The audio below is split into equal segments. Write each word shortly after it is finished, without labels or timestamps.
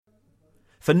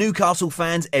For Newcastle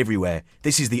fans everywhere,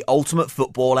 this is the ultimate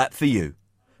football app for you.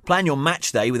 Plan your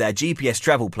match day with our GPS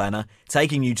travel planner,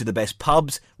 taking you to the best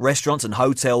pubs, restaurants and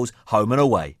hotels, home and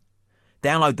away.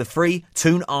 Download the free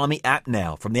Toon Army app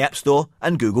now from the App Store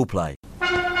and Google Play.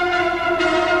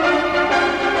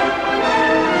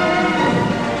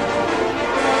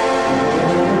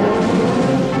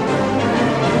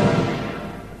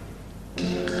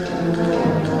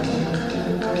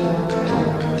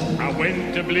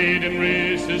 Bleeding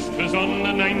races, 'twas on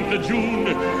the 9th of June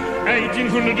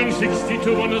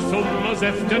 1862 on a summer's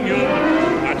afternoon.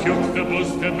 I took the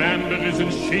bus to Banbury's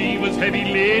and she was heavy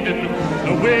laden.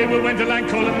 Away we went along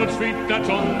Collingwood Street, that's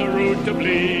on the road to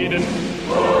Bleeding.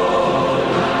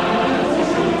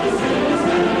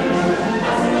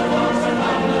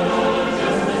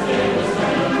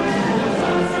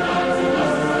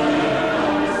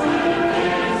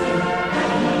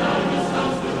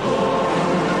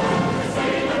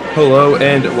 Hello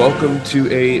and welcome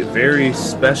to a very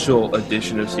special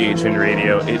edition of CHN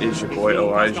Radio. It is your boy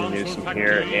Elijah Newsom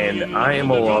here, and I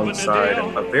am alongside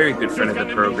a very good friend of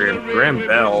the program, Graham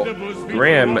Bell.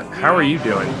 Graham, how are you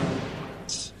doing?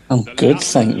 I'm good,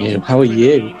 thank you. How are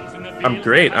you? I'm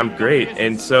great.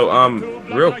 And so,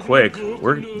 real quick,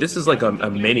 this is like a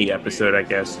mini episode, I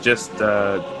guess, just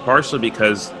partially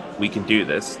because we can do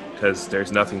this because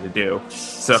there's nothing to do.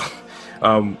 So.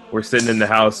 We're sitting in the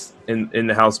house in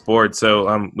the house board,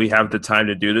 so we have the time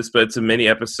to do this. But it's a mini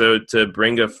episode to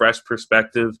bring a fresh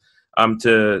perspective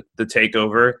to the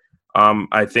takeover.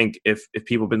 I think if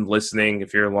people have been listening,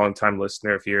 if you're a long-time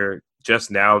listener, if you're just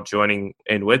now joining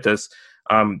in with us,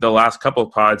 the last couple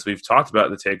of pods we've talked about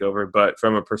the takeover, but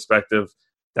from a perspective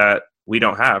that we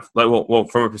don't have. Well,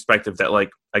 from a perspective that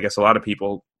I guess a lot of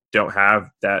people don't have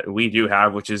that we do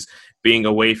have, which is being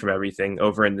away from everything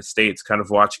over in the States, kind of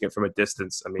watching it from a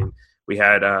distance. I mean, we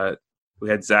had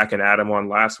Zach and Adam on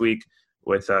last week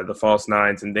with the False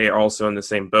Nines, and they are also in the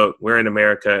same boat. We're in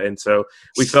America, and so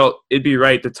we felt it'd be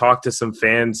right to talk to some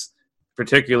fans,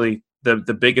 particularly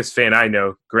the biggest fan I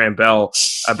know, Graham Bell,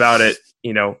 about it.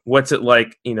 You know, what's it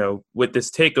like, with this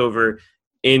takeover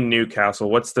in Newcastle?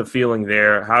 What's the feeling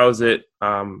there? How is it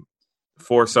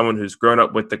for someone who's grown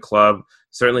up with the club,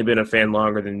 certainly been a fan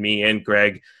longer than me and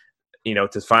Greg,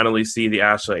 to finally see the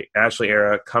Ashley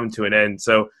era come to an end?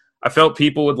 So I felt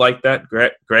people would like that.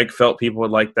 Greg felt people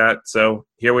would like that. So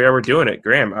here we are, we're doing it.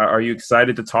 Graham, are you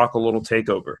excited to talk a little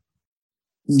takeover?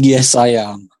 Yes, I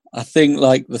am. I think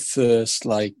the first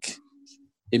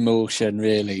emotion,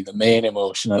 really, the main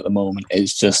emotion at the moment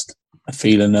is just a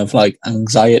feeling of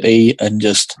anxiety and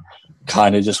just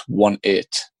kind of just want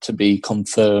it to be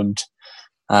confirmed.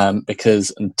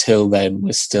 Because until then,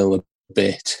 we're still a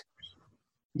bit,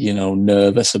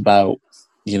 nervous about,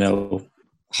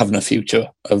 having a future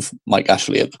of Mike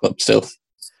Ashley at the club still.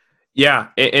 Yeah,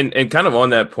 and kind of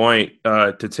on that point,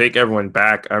 to take everyone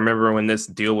back, I remember when this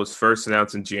deal was first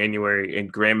announced in January,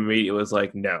 and Graham immediately was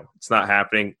like, no, it's not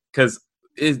happening. Because,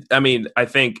 I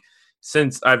think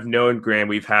since I've known Graham,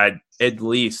 we've had at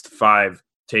least 5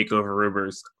 takeover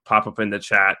rumors pop up in the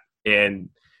chat, and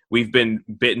we've been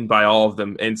bitten by all of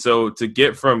them. And so to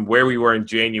get from where we were in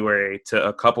January to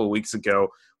a couple of weeks ago,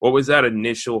 what was that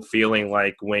initial feeling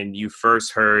like when you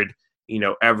first heard,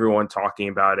 everyone talking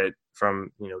about it,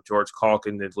 from, George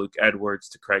Calkin to Luke Edwards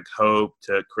to Craig Hope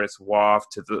to Chris Waff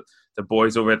to the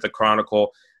boys over at the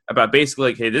Chronicle, about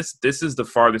basically hey, this is the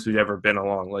farthest we've ever been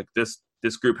along.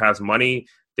 This group has money.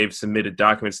 They've submitted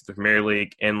documents to the Premier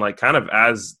League. And kind of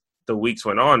as the weeks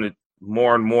went on,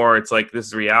 more and more, it's this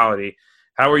is reality.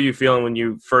 How were you feeling when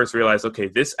you first realized, okay,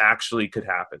 this actually could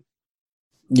happen?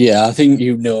 Yeah, I think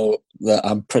that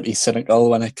I'm pretty cynical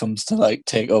when it comes to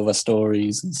takeover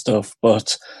stories and stuff.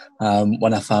 But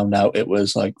when I found out it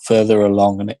was further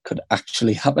along and it could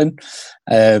actually happen,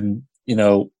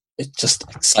 it's just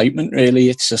excitement, really.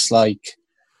 It's just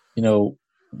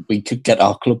we could get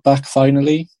our club back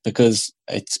finally, because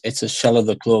it's a shell of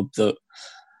the club that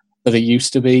it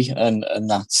used to be, and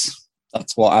that's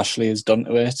what Ashley has done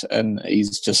to it, and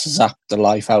he's just zapped the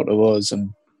life out of us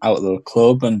and out of the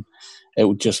club, and it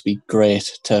would just be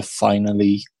great to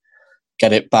finally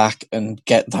get it back and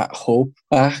get that hope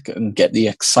back and get the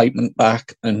excitement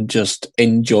back and just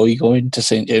enjoy going to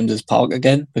St James's Park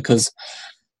again, because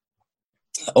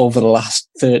over the last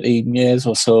 13 years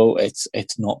or so, it's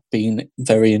not been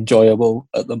very enjoyable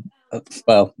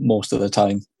most of the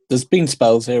time. There's been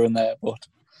spells here and there, but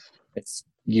it's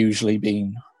usually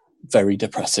been very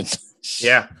depressing.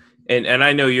 Yeah. And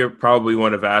I know you're probably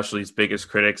one of Ashley's biggest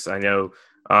critics. I know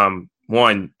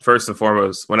first and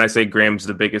foremost, when I say Graham's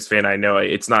the biggest fan I know,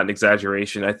 it's not an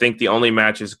exaggeration. I think the only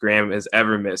matches Graham has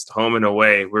ever missed, home and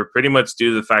away, were pretty much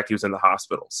due to the fact he was in the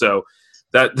hospital. So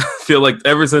that I feel like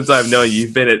ever since I've known you,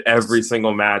 you've been at every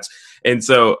single match. And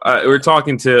so we're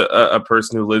talking to a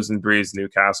person who lives and breathes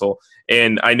Newcastle.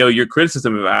 And I know your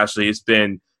criticism of Ashley has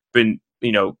been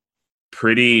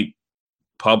pretty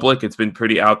public. It's been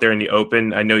pretty out there in the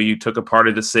open. I know you took a part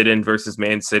of the sit-in versus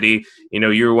Man City.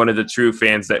 You're one of the true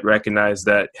fans that recognize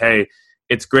that, hey,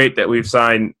 it's great that we've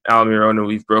signed Almiron and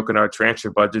we've broken our transfer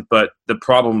budget, but the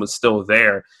problem was still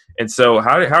there. And so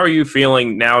how are you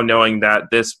feeling now knowing that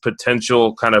this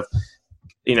potential kind of,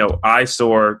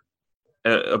 eyesore,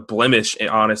 a blemish,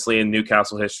 honestly, in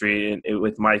Newcastle history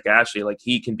with Mike Ashley, like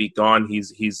he can be gone.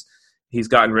 He's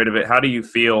gotten rid of it. How do you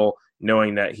feel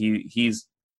knowing that he's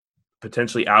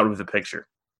potentially out of the picture?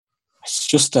 It's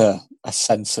just a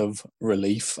sense of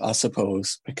relief, I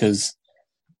suppose, because,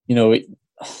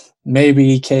 maybe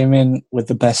he came in with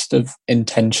the best of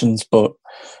intentions, but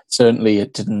certainly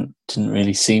it didn't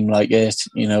really seem like it.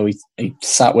 He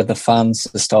sat with the fans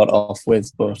to start off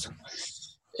with, but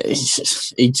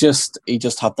he just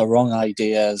had the wrong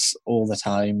ideas all the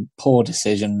time, poor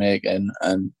decision making,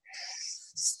 and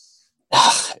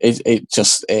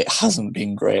it hasn't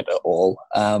been great at all.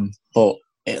 But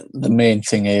the main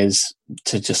thing is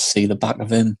to just see the back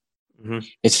of him. Mm-hmm.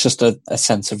 It's just a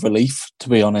sense of relief, to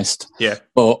be honest. Yeah.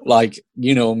 But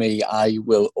me, I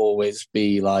will always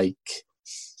be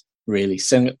really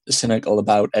cynical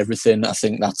about everything. I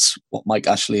think that's what Mike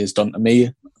Ashley has done to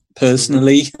me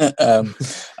personally.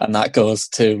 Mm-hmm. And that goes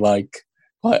to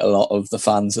quite a lot of the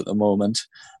fans at the moment.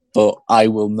 But I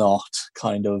will not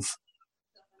kind of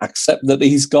accept that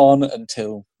he's gone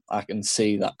until I can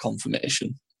see that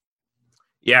confirmation.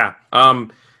 Yeah.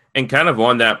 And kind of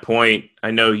on that point,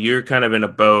 I know you're kind of in a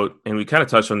boat, and we kind of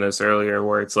touched on this earlier,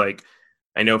 where it's I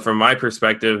know from my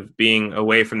perspective, being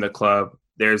away from the club,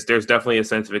 there's definitely a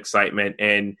sense of excitement.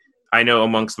 And I know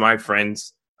amongst my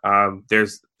friends,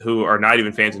 there's who are not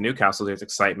even fans of Newcastle, there's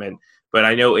excitement. But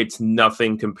I know it's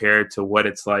nothing compared to what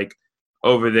it's like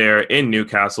over there in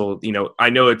Newcastle. I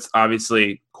know it's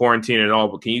obviously quarantine and all,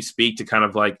 but can you speak to kind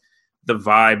of the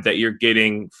vibe that you're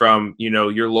getting from,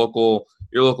 your local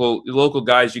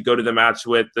guys you go to the match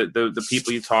with, the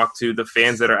people you talk to, the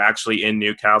fans that are actually in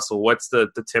Newcastle? What's the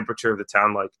temperature of the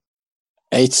town like?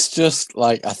 It's just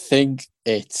I think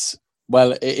it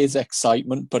is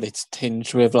excitement, but it's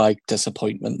tinged with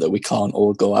disappointment that we can't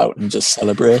all go out and just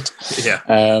celebrate.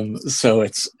 Yeah. So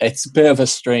it's a bit of a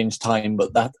strange time,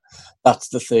 but that's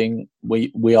the thing.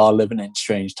 We are living in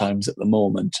strange times at the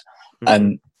moment. Mm-hmm.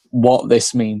 And what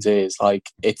this means is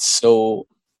it's so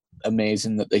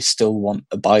amazing that they still want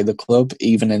to buy the club,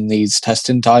 even in these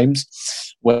testing times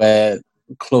where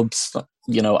clubs,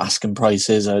 asking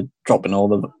prices are dropping all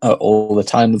the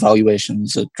time. The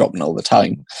valuations are dropping all the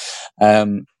time.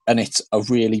 And it's a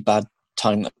really bad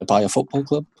time to buy a football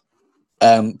club.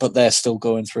 But they're still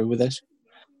going through with it.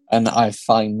 And I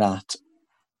find that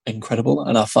incredible,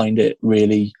 and I find it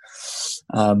really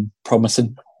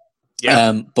promising.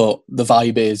 Yeah. But the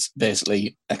vibe is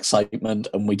basically excitement,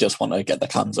 and we just want to get the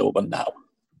cans open now.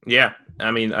 Yeah.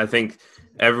 I mean, I think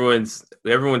everyone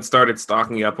started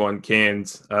stocking up on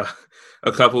cans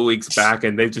a couple of weeks back,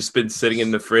 and they've just been sitting in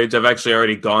the fridge. I've actually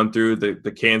already gone through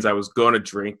the cans I was going to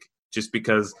drink just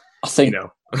because, I think,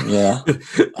 yeah,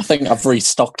 I think I've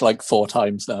restocked 4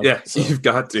 times now. Yeah, so. You've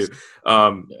got to.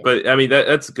 But I mean,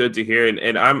 that's good to hear.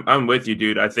 And I'm with you,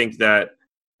 dude. I think that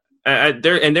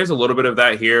there's a little bit of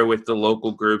that here with the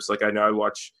local groups. I know I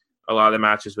watch a lot of the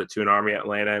matches with Toon Army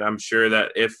Atlanta, and I'm sure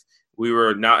that if we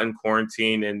were not in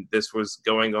quarantine and this was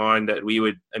going on, that we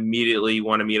would immediately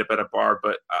want to meet up at a bar.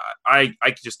 But I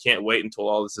just can't wait until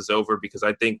all this is over, because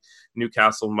I think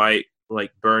Newcastle might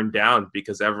burn down,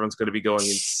 because everyone's going to be going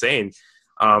insane.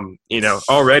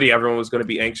 Already everyone was going to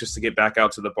be anxious to get back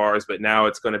out to the bars, but now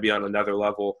it's going to be on another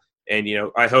level. And,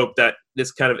 I hope that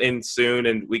this kind of ends soon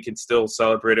and we can still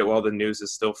celebrate it while the news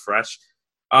is still fresh.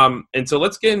 And so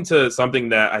let's get into something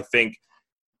that I think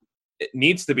it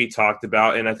needs to be talked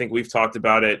about. And I think we've talked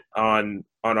about it on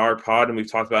our pod, and we've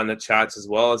talked about it in the chats as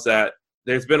well, is that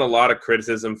there's been a lot of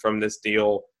criticism from this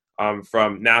deal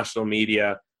from national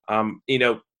media,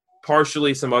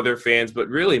 partially some other fans, but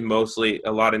really mostly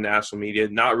a lot of national media,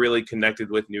 not really connected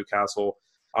with Newcastle.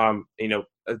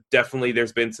 Definitely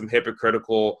there's been some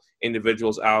hypocritical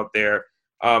individuals out there.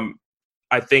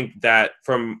 I think that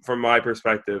from my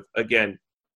perspective, again,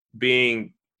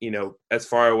 being, as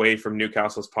far away from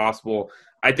Newcastle as possible,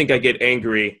 I think I get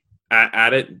angry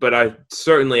at it, but I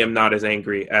certainly am not as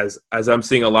angry as I'm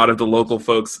seeing a lot of the local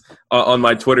folks on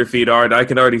my Twitter feed are. And I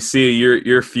can already see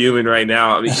you're fuming right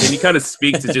now. I mean, can you kind of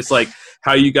speak to just like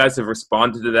how you guys have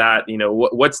responded to that? You know,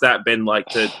 what's that been like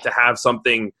to have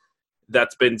something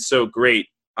that's been so great,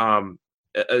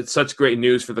 such great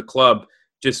news for the club,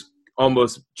 just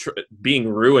almost being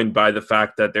ruined by the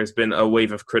fact that there's been a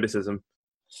wave of criticism?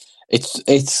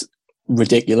 It's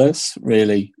ridiculous,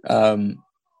 really.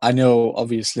 I know,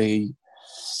 obviously,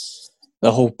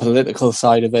 the whole political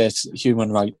side of it,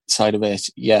 human rights side of it,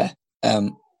 yeah.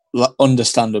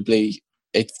 Understandably,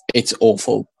 it's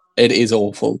awful. It is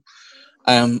awful.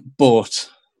 But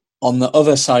on the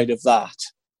other side of that,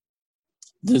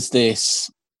 there's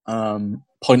this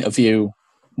point of view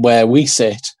where we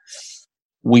sit.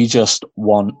 We just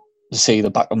want to see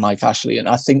the back of Mike Ashley, and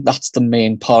I think that's the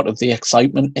main part of the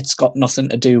excitement. It's got nothing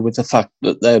to do with the fact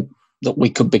that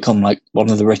we could become like one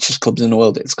of the richest clubs in the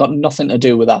world. It's got nothing to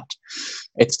do with that.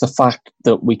 It's the fact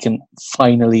that we can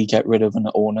finally get rid of an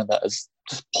owner that has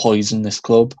just poisoned this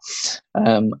club,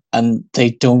 and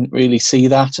they don't really see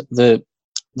that.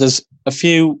 There's a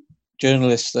few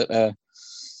journalists that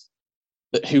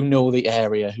who know the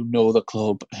area, who know the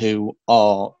club, who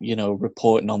are, you know,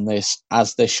 reporting on this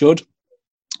as they should.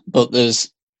 But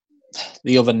there's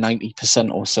the other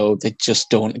 90% or so, they just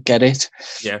don't get it.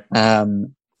 Yeah.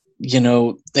 You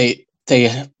know, the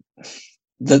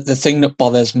thing that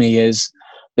bothers me is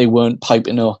they weren't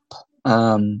piping up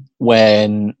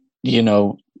when, you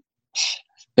know,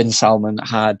 Bin Salman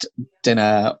had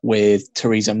dinner with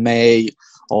Theresa May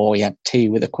or he had tea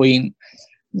with the Queen.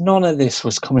 None of this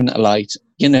was coming to light,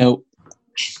 you know.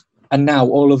 And now,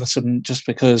 all of a sudden, just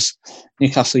because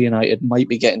Newcastle United might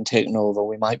be getting taken over,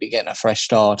 we might be getting a fresh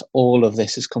start, all of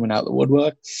this is coming out the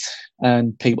woodwork.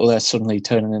 And people are suddenly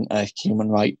turning into human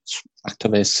rights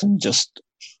activists, and just,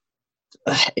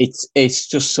 it's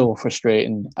just so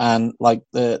frustrating. And like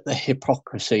the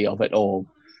hypocrisy of it all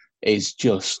is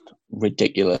just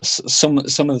ridiculous. Some of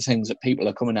the things that people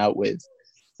are coming out with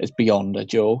is beyond a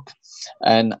joke.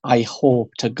 And I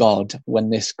hope to God when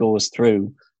this goes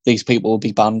through, these people will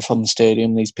be banned from the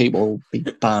stadium. These people will be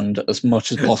banned as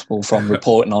much as possible from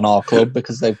reporting on our club,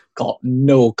 because they've got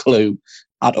no clue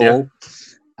at all.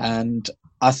 And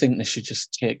I think they should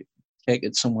just take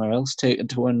it somewhere else, take it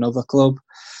to another club,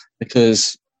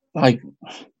 because, like,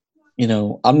 you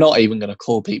know, I'm not even going to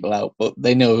call people out, but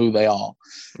they know who they are.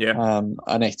 Yeah.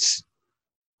 And it's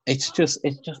just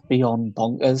beyond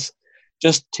bonkers.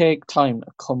 Just take time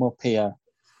to come up here.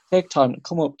 Take time to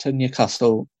come up to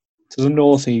Newcastle, to the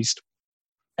northeast,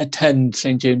 attend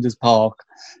St James's Park,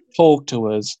 talk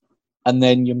to us, and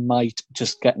then you might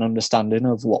just get an understanding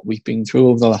of what we've been through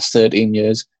over the last 13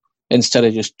 years, instead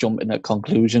of just jumping at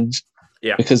conclusions.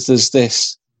 Yeah. Because there's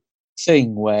this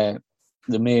thing where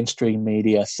the mainstream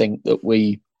media think that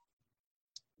we're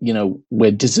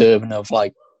deserving of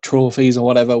like trophies or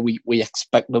whatever. We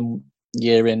expect them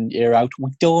year in, year out.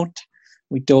 We don't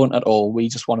at all. We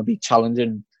just want to be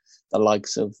challenging the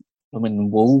likes of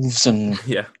Wolves and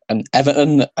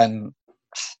Everton, and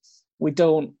we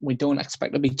don't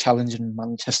expect to be challenging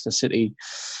Manchester City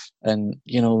and,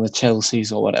 you know, the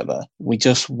Chelseas or whatever. We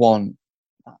just want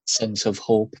that sense of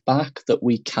hope back, that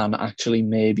we can actually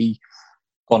maybe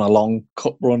go on a long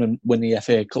cup run and win the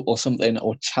FA Cup or something,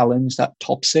 or challenge that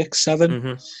top 6,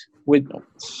 7. The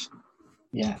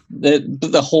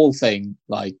whole thing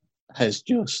like has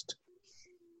just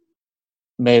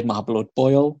made my blood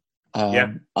boil.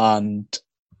 And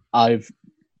I've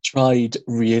tried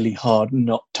really hard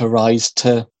not to rise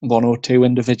to one or two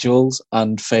individuals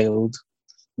and failed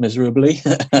miserably.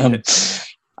 But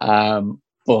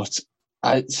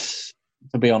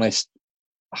to be honest,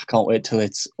 I can't wait till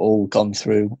it's all gone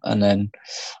through, and then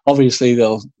obviously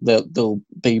there'll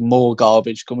be more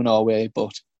garbage coming our way,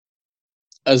 but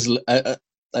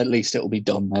at least it'll be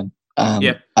done then.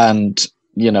 And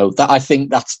you know, that I think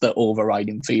that's the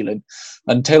overriding feeling.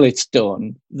 Until it's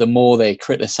done, the more they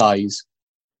criticise,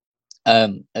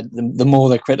 the more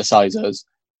they criticise us,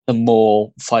 the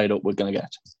more fired up we're going to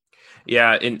get.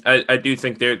 Yeah, and I do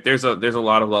think there's a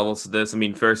lot of levels to this. I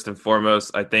mean, first and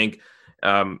foremost, I think,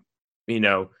 you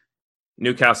know,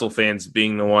 Newcastle fans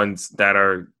being the ones that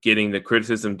are getting the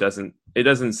criticism doesn't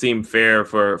seem fair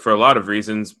for a lot of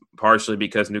reasons, partially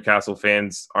because Newcastle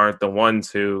fans aren't the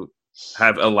ones who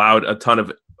have allowed a ton of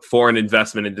foreign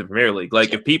investment into the Premier League.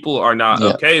 Like, if people are not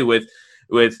okay with,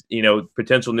 you know,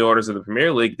 potential new orders of the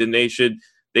Premier League, then they should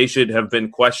have been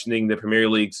questioning the Premier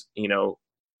League's, you know,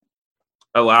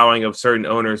 allowing of certain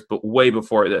owners, but way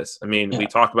before this. I mean, we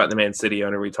talk about the Man City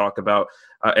owner, we talk about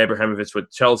Abramovich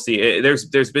with Chelsea.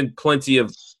 There's been plenty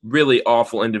of really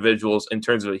awful individuals in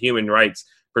terms of a human rights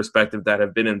perspective that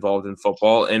have been involved in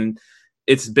football, and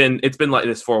it's been like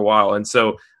this for a while. And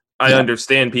so I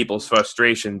understand people's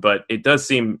frustration, but it does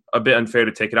seem a bit unfair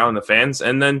to take it out on the fans.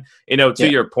 And then, to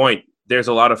your point, there's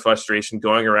a lot of frustration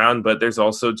going around, but there's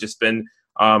also just been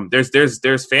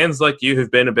there's fans like you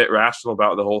who've been a bit rational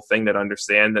about the whole thing, that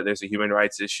understand that there's a human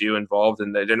rights issue involved,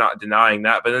 and they're not denying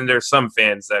that. But then there's some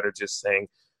fans that are just saying,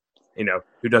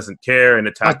 who doesn't care, and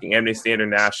attacking Amnesty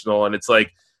International. And it's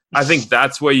like, I think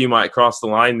that's where you might cross the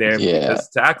line there, because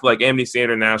to act like Amnesty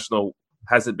International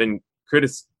hasn't been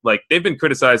they've been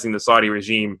criticizing the Saudi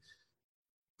regime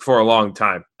for a long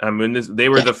time. I mean, they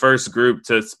were the first group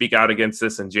to speak out against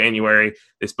this in January.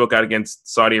 They spoke out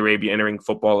against Saudi Arabia entering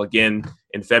football again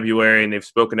in February, and they've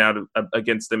spoken out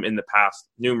against them in the past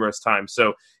numerous times.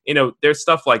 So, there's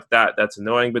stuff like that that's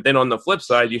annoying. But then on the flip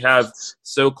side, you have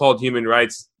so-called human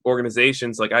rights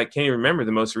organizations. Like, I can't even remember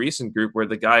the most recent group where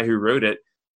the guy who wrote it,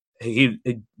 he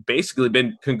basically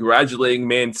been congratulating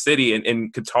Man City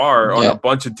and Qatar on a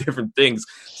bunch of different things.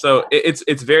 So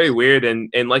it's very weird.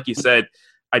 And like you said,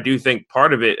 I do think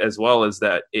part of it as well is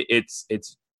that it's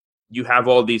you have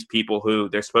all these people who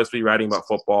they're supposed to be writing about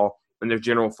football, and they're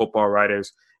general football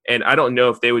writers. And I don't know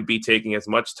if they would be taking as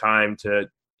much time to,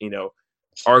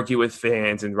 argue with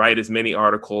fans and write as many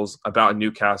articles about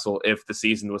Newcastle if the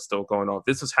season was still going on. If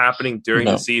this was happening during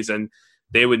the season,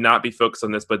 they would not be focused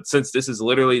on this. But since this is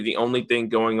literally the only thing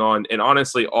going on, and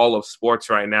honestly, all of sports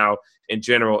right now in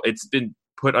general, it's been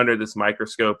put under this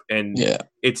microscope, and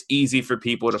it's easy for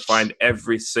people to find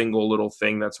every single little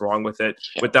thing that's wrong with it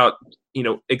without,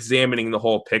 examining the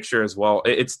whole picture as well.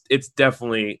 It's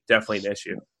definitely an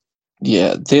issue.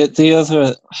 Yeah. The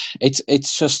other,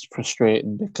 it's just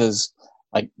frustrating because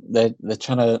like they're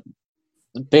trying to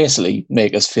basically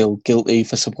make us feel guilty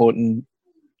for supporting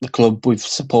the club we've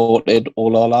supported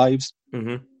all our lives.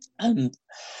 Mm-hmm. And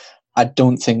I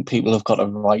don't think people have got a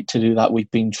right to do that.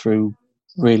 We've been through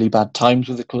really bad times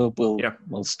with the club.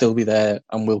 We'll still be there,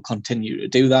 and we'll continue to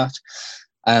do that.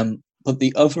 But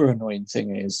the other annoying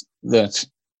thing is that,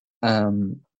 they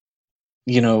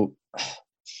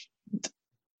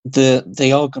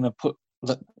are going to put,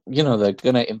 they're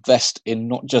going to invest in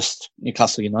not just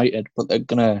Newcastle United, but they're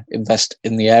going to invest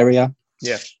in the area.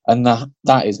 Yeah. And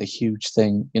that is a huge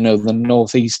thing. The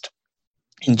Northeast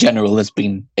in general has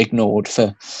been ignored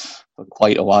for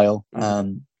quite a while.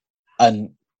 And,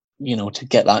 to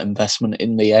get that investment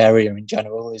in the area in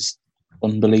general is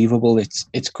unbelievable.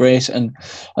 It's great. And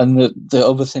the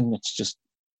other thing that's just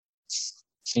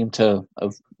seemed to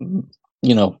have,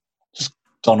 just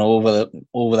gone over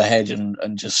the hedge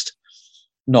and just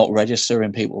not register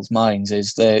in people's minds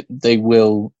is that they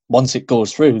will, once it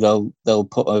goes through, they'll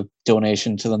put a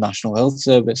donation to the National Health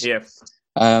Service. Yeah.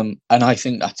 And I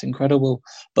think that's incredible,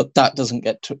 but that doesn't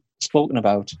get spoken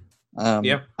about.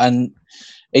 And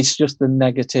it's just the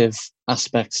negative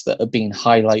aspects that are being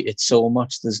highlighted so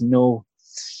much. There's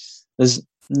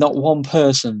not one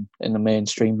person in the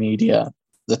mainstream media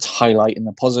that's highlighting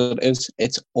the positives.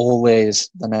 It's always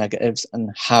the negatives and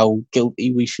how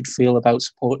guilty we should feel about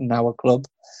supporting our club.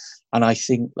 And I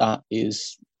think that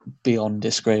is beyond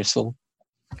disgraceful.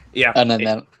 Yeah. And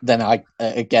then I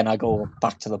go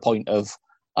back to the point of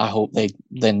I hope they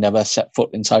never set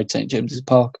foot inside St. James's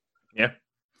Park. Yeah.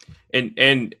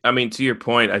 And I mean, to your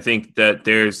point, I think that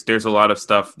there's a lot of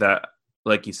stuff that,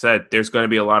 like you said, there's going to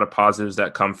be a lot of positives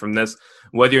that come from this.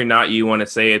 Whether or not you want to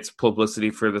say it's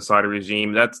publicity for the Saudi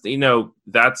regime, that's in the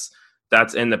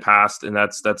past, and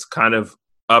that's kind of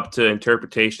up to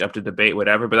interpretation, up to debate,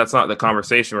 whatever. But that's not the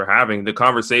conversation we're having. The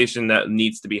conversation that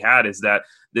needs to be had is that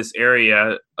this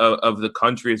area of the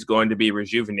country is going to be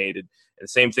rejuvenated. And the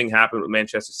same thing happened with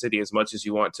Manchester City. As much as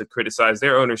you want to criticize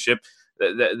their ownership,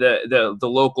 the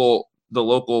local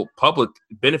public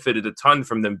benefited a ton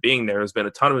from them being there. There's been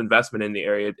a ton of investment in the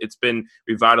area. It's been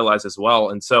revitalized as well.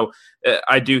 And so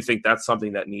I do think that's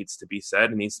something that needs to be said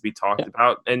and needs to be talked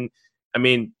about. And I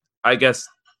mean, I guess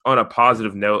on a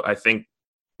positive note, I think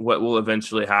what will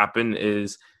eventually happen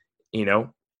is,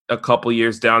 a couple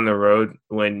years down the road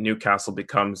when Newcastle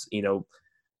becomes,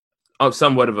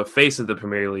 somewhat of a face of the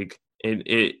Premier League,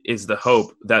 it is the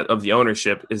hope that of the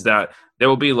ownership is that there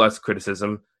will be less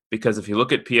criticism. Because if you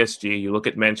look at PSG, you look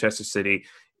at Manchester City,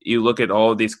 you look at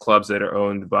all of these clubs that are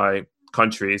owned by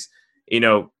countries,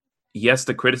 yes,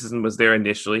 the criticism was there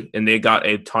initially, and they got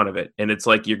a ton of it. And it's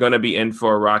like, you're going to be in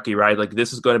for a rocky ride. Like,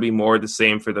 this is going to be more the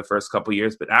same for the first couple of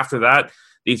years. But after that,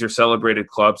 these are celebrated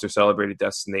clubs. They're celebrated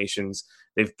destinations.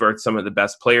 They've birthed some of the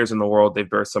best players in the world. They've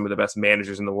birthed some of the best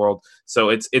managers in the world. So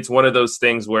it's one of those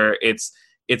things where it's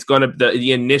going to,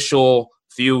 the initial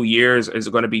few years is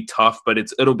going to be tough, but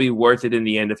it'll be worth it in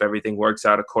the end if everything works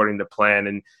out according to plan.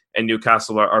 And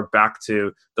Newcastle are back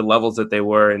to the levels that they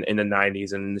were in the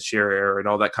 90s and in the Shearer era and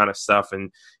all that kind of stuff.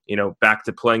 And, back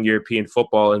to playing European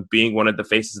football and being one of the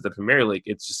faces of the Premier League.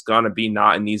 It's just going to be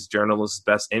not in these journalists'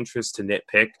 best interest to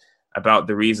nitpick about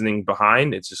the reasoning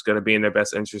behind. It's just going to be in their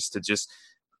best interest to just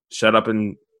shut up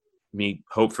and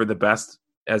hope for the best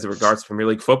as it regards Premier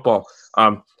League football.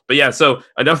 But yeah, so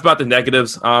enough about the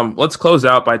negatives. Let's close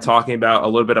out by talking about a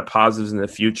little bit of positives in the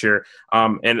future.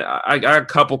 And I got a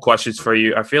couple questions for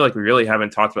you. I feel like we really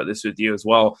haven't talked about this with you as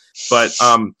well. But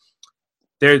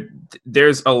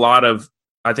there's a lot of,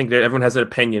 I think that everyone has an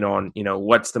opinion on,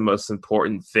 what's the most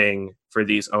important thing for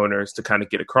these owners to kind of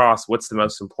get across. What's the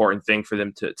most important thing for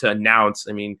them to announce?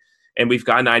 I mean, and we've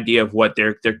got an idea of what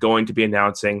they're going to be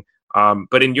announcing.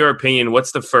 But in your opinion,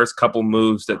 what's the first couple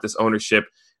moves that this ownership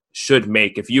should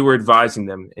make? If you were advising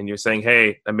them and you're saying,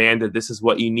 hey, Amanda, this is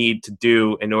what you need to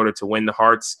do in order to win the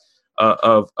hearts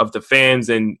of the fans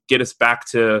and get us back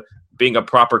to being a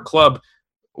proper club,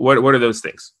 what are those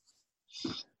things?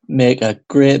 Make a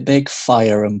great big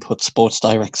fire and put Sports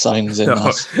Direct signs in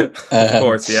that. Of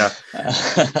course, yeah.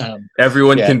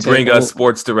 Everyone can bring us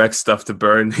Sports Direct stuff to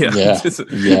burn. Yeah.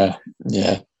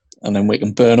 And then we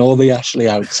can burn all the Ashley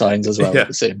Out signs as well at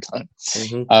the same time.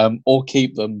 Mm-hmm. Or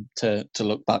keep them to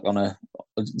look back on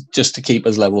just to keep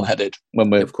us level-headed when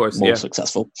we're more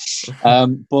successful.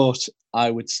 But I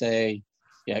would say,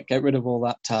 get rid of all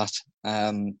that tat.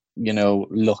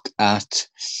 Look at,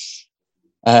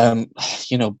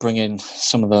 bringing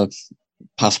some of the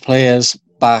past players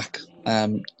back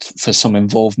for some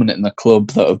involvement in the club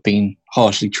that have been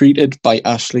harshly treated by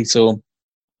Ashley. So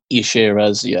your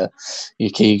Shearers, your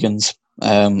Keegans,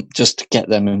 just to get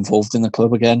them involved in the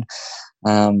club again.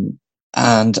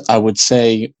 And I would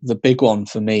say the big one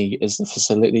for me is the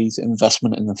facilities,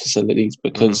 investment in the facilities,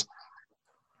 because,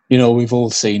 we've all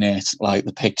seen it, like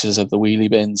the pictures of the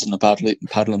wheelie bins and the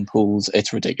paddling pools.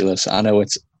 It's ridiculous. I know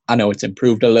it's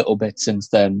improved a little bit since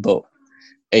then, but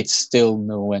it's still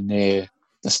nowhere near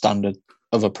the standard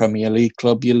of a Premier League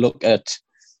club. You look at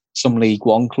some League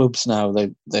One clubs now;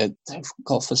 they've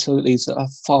got facilities that are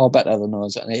far better than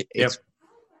us, and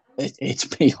it's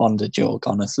beyond a joke,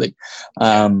 honestly.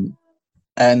 And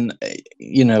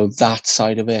that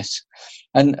side of it,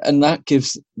 and that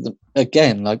gives the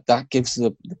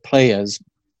players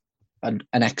an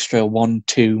extra 1,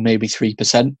 2, maybe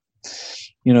 3%.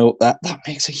 That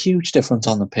makes a huge difference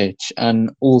on the pitch, and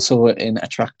also in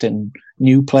attracting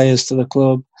new players to the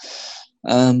club.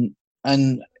 I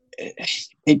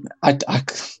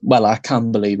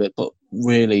can't believe it, but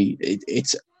really,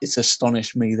 it's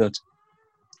astonished me that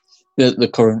the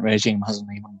current regime hasn't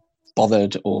even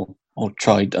bothered or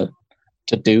tried to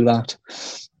do that.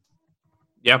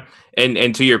 Yeah,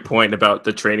 and to your point about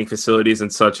the training facilities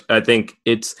and such, I think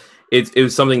it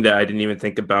was something that I didn't even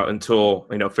think about until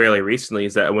fairly recently.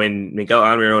 Is that when Miguel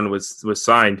Almiron was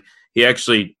signed, he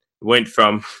actually went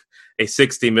from a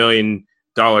 $60 million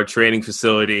training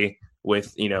facility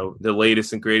with the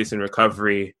latest and greatest in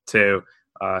recovery to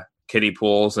kiddie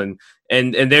pools and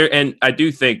I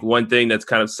do think one thing that's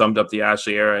kind of summed up the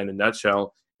Ashley era in a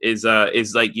nutshell is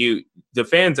like the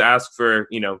fans ask for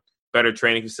better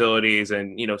training facilities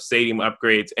and stadium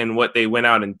upgrades, and what they went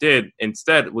out and did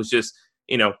instead was just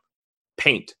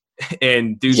paint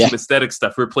and do some aesthetic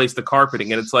stuff, replace the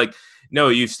carpeting, and it's like, no,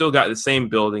 you've still got the same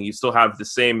building, you still have the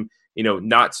same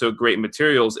not so great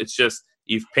materials, it's just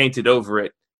you've painted over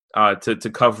it to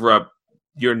cover up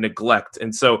your neglect.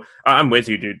 And so I'm with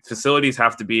you, dude. Facilities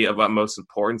have to be of utmost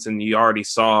importance, and you already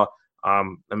saw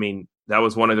that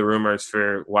was one of the rumors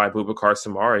for why Boubacar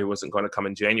Soumaré wasn't going to come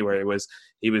in January.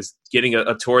 He was getting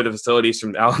a tour of the facilities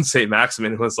from Alan St.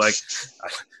 Maximin and was like,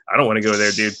 I don't want to go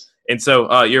there, dude. And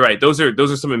so you're right. Those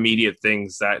are some immediate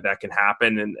things that can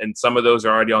happen, and some of those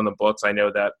are already on the books. I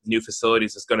know that new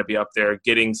facilities is going to be up there,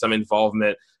 getting some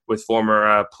involvement with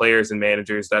former players and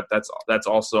managers. That's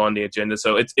also on the agenda.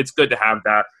 So it's good to have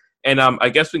that. And I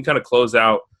guess we can kind of close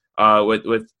out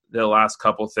with the last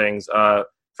couple things.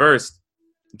 First,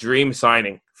 dream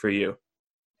signing for you.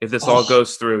 If this all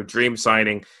goes through, dream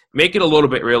signing. Make it a little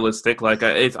bit realistic. Like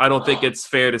I don't think it's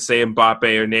fair to say Mbappe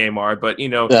or Neymar, but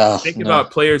think about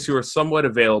players who are somewhat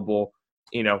available.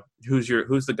 Who's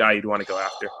the guy you'd want to go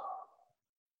after?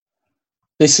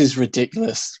 this is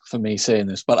ridiculous for me saying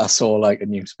this, but I saw like a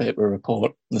newspaper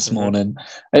report this morning.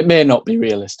 It may not be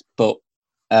realistic, but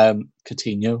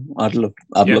Coutinho, I'd love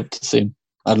to see him.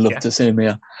 I'd love to see him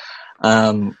here.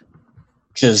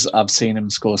 Because I've seen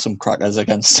him score some crackers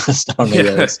against us down the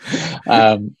years.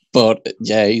 But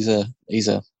yeah, he's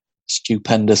a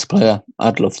stupendous player.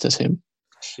 I'd love to see him.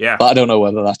 Yeah. But I don't know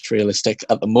whether that's realistic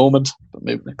at the moment, but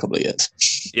maybe in a couple of years.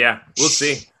 Yeah, we'll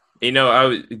see. You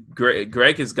know,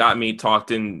 Greg has got me talked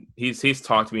in. He's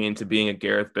talked me into being a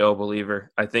Gareth Bale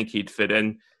believer. I think he'd fit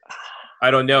in.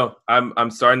 I don't know. I'm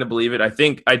starting to believe it. I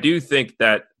do think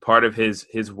that part of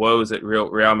his woes at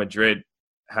Real Madrid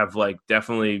have like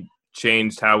definitely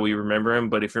changed how we remember him.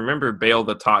 But if you remember Bale,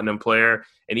 the Tottenham player,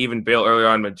 and even Bale earlier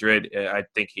on Madrid, I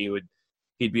think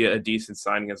he'd be a decent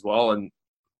signing as well, and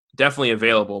definitely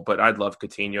available. But I'd love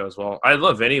Coutinho as well. I'd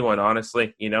love anyone,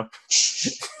 honestly. You know,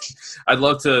 I'd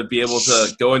love to be able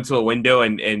to go into a window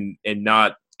and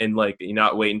not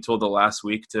wait until the last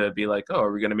week to be like, oh,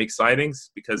 are we going to make signings?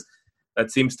 Because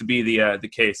that seems to be the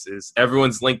case. Is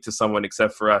everyone's linked to someone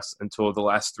except for us until the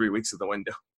last 3 weeks of the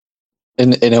window.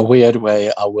 In a weird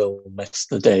way, I will miss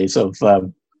the days of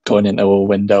going into a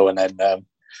window and then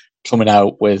coming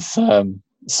out with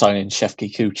signing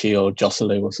Shefki Kuchi or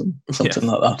Joselu or something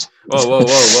like that. Whoa!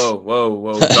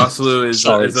 Joselu is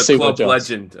a club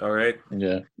legend. All right.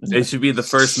 Yeah. It should be the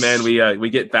first man we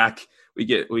get back. We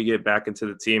get back into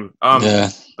the team.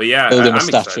 But yeah, build him I'm a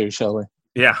statue, excited. shall we?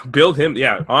 Yeah, build him.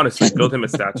 Yeah, honestly, build him a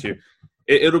statue.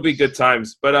 It'll be good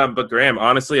times. But Graham,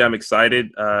 honestly, I'm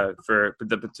excited for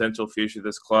the potential future of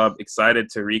this club. Excited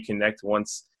to reconnect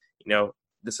once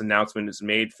this announcement is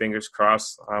made. Fingers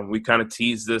crossed. We kind of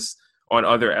teased this on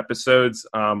other episodes.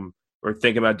 We're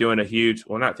thinking about doing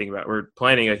we're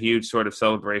planning a huge sort of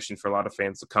celebration for a lot of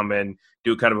fans to come in,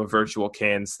 do kind of a virtual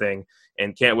cans thing,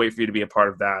 and can't wait for you to be a part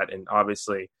of that. And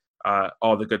obviously,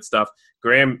 all the good stuff.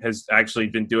 Graham has actually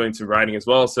been doing some writing as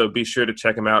well, so be sure to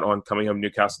check him out on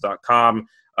ComingHomeNewcastle.com.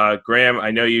 Graham, I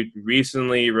know you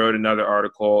recently wrote another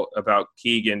article about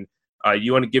Keegan.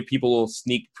 You want to give people a little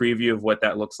sneak preview of what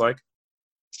that looks like?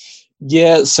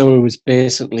 Yeah, so it was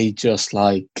basically just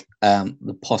like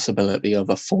the possibility of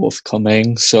a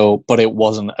forthcoming. But it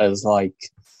wasn't as like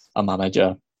a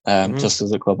manager, just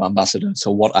as a club ambassador. So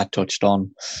what I touched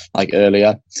on like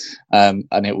earlier, and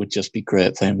it would just be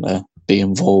great for him to be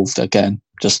involved again.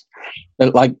 Just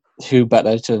like who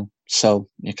better to sell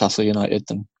Newcastle United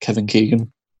than Kevin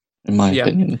Keegan, in my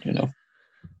opinion.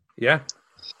 Yeah.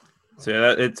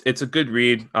 So it's a good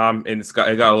read, and it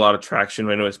got a lot of traction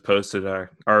when it was posted.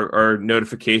 Our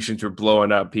notifications were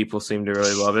blowing up. People seemed to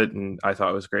really love it, and I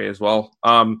thought it was great as well.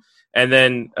 And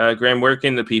then Graham, where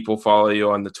can the people follow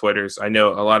you on the Twitters? I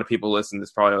know a lot of people listen to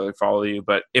this probably already follow you,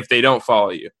 but if they don't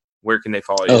follow you, where can they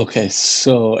follow you? Okay,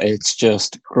 so it's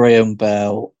just Graham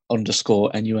Bell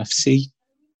 _NUFC.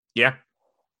 Yeah,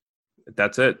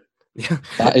 that's it. Yeah,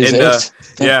 that is it.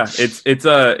 Yeah,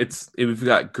 we've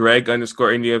got Greg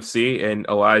 _NUFC and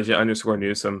Elijah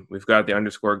 _Newsome. We've got the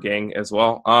 _ gang as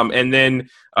well. And then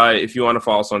if you want to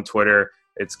follow us on Twitter,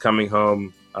 it's Coming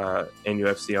Home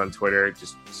NUFC on Twitter.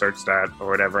 Just search that or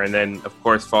whatever. And then of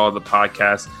course follow the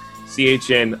podcast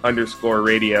CHN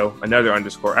 _radio, another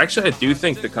 _. Actually, I do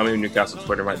think the Coming Home Newcastle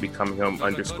Twitter might be Coming Home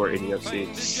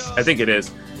 _NUFC. I think it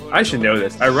is. I should know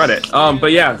this. I run it.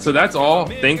 But yeah, so that's all.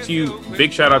 Thank you.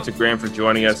 Big shout out to Graham for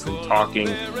joining us and talking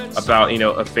about,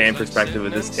 a fan perspective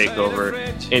of this takeover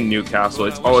in Newcastle.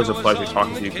 It's always a pleasure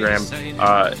talking to you, Graham.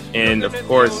 And of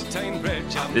course,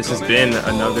 this has been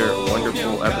another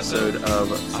wonderful episode of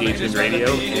CHN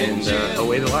Radio, and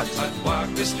away the lights. Walk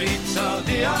the streets of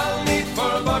the I'll need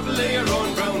for a bottle of your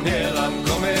own brown ale. I'm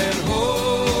coming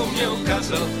home,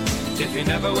 Newcastle. If you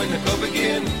never win the cup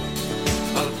again,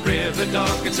 I'll brave the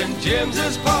dark at St.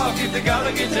 James's Park. If the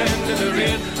Gallagher's end in the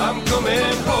rain, I'm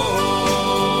coming home.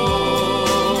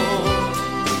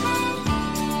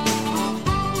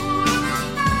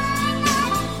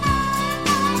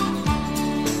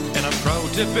 And I'm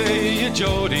proud to be a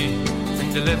Geordie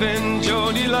and to live in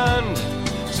Geordie land.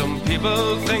 Some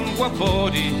people think we're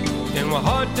bawdy and we're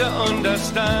hard to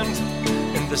understand,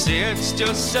 and they say it's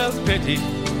just self-pity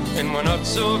and we're not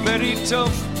so very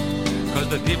tough. Cause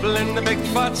the people in the big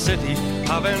fat city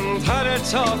haven't had it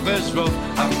half as rough.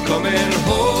 I'm coming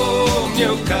home,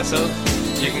 Newcastle.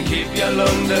 You can keep your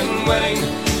London wine.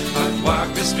 I'd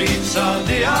walk the streets all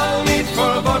day. I'll meet for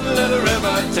a bottle of the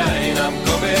River Tyne. I'm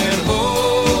coming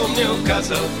home,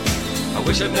 Newcastle. I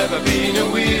wish I'd never been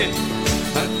away.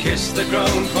 I'd kiss the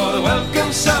ground for the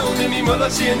welcome sound and me mother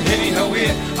saying, hey, how are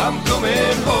you? I'm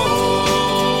coming home.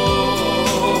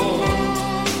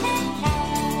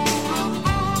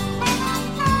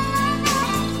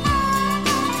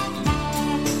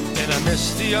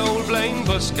 miss the old blind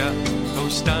busker who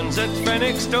stands at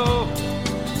Fenwick's door.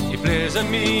 He plays a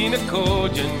mean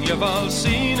accordion, you've all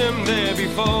seen him there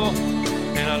before.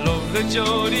 And I love the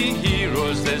Geordie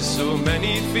heroes, there's so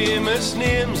many famous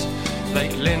names,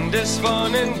 like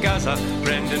Lindisfarne and Gaza,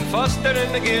 Brendan Foster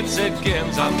and the Gateshead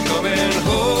Games. I'm coming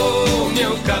home,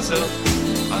 Newcastle,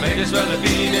 I might as well have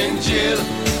been in jail.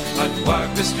 I'd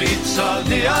walk the streets all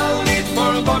day, I'll need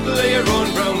for a bottle of your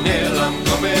own brown ale. I'm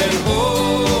coming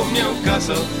home,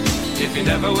 Newcastle, if you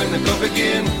never win the cup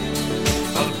again.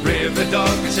 I'll brave the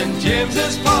dog at St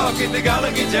James's Park in the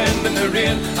Gallagher end in the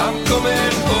rain. I'm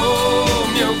coming home,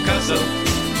 Newcastle,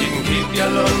 you can keep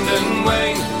your London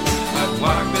wine. I'd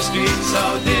walk the streets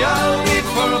all day, I'll need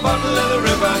for a bottle of the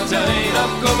River Tyne.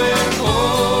 I'm coming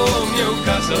home,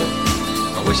 Newcastle,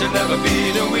 I wish I'd never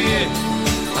been away.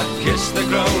 I'd kiss the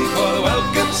ground for the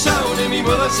welcome sound of me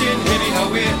mother saying, "Hey, how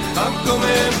are you?" I'm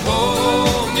coming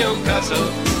home, Newcastle,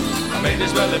 I might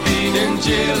as well have been in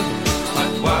jail.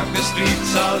 I'd walk the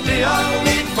streets all day, I'll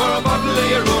need for a bottle of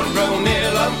your own brown ale.